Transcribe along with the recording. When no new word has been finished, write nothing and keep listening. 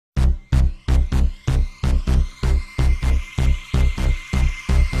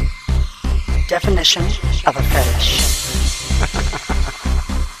Definition of a fetish.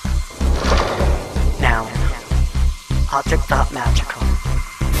 Noun. Object thought magical.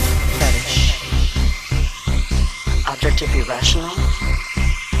 Fetish. Object of irrational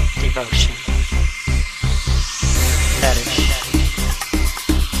devotion. Fetish.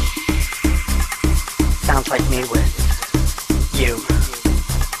 Sounds like me with you.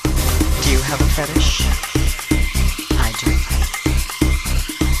 Do you have a fetish? I do.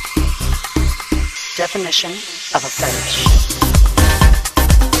 Definition of a fetish.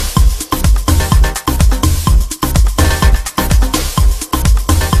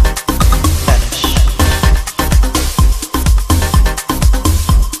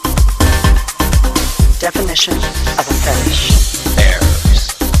 Definition of a fetish.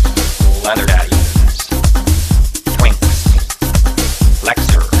 Bears, leather daddies, twinks,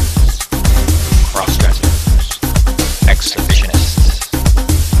 flexers, cross-dressers, exhibitionists.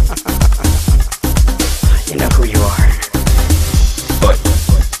 You know who you are. Foot,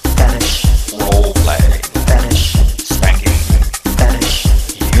 Fetish. role play, Fetish. spanking, Fetish.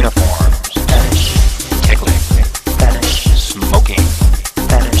 uniforms, Fetish. tickling, Fetish. smoking.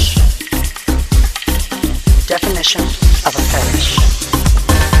 Fetish. Definition of a fetish.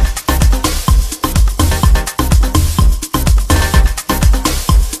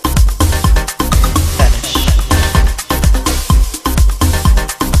 Fetish.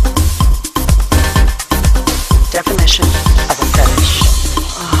 Definition of a fetish.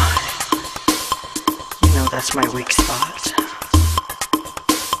 Oh, you know that's my weak spot.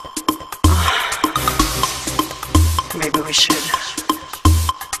 Oh, maybe we should.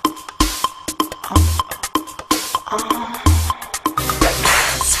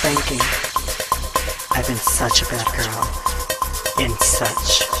 Spanking. I've been such a bad girl. In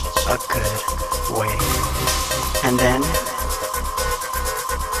such a good way. And then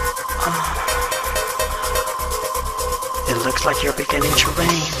it looks like you're beginning to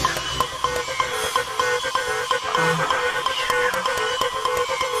rain.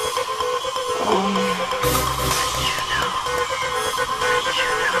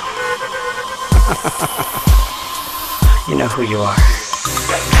 You know who you are.